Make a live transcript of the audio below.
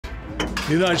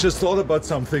You know, I just thought about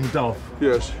something, Dolph.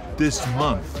 Yes. This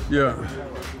month Yeah.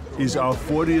 is our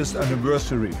 40th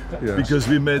anniversary. Yes. Because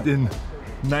we met in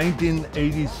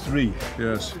 1983.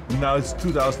 Yes. Now it's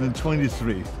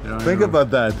 2023. Yeah, I Think know. about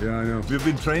that. Yeah, I know. We've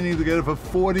been training together for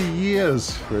 40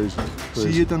 years. Crazy. See,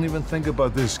 you don't even think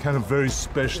about this kind of very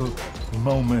special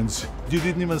moments. You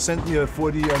didn't even send me a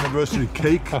 40th anniversary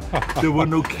cake. There were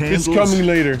no candles. It's coming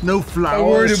later. No flowers. I'm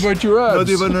worried about your abs. Not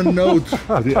even a note.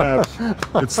 The abs.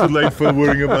 It's too late for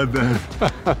worrying about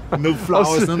that. No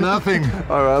flowers, no nothing.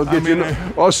 All right, I'll get you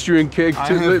an Austrian cake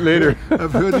later.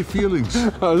 I've heard the feelings.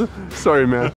 Sorry, man.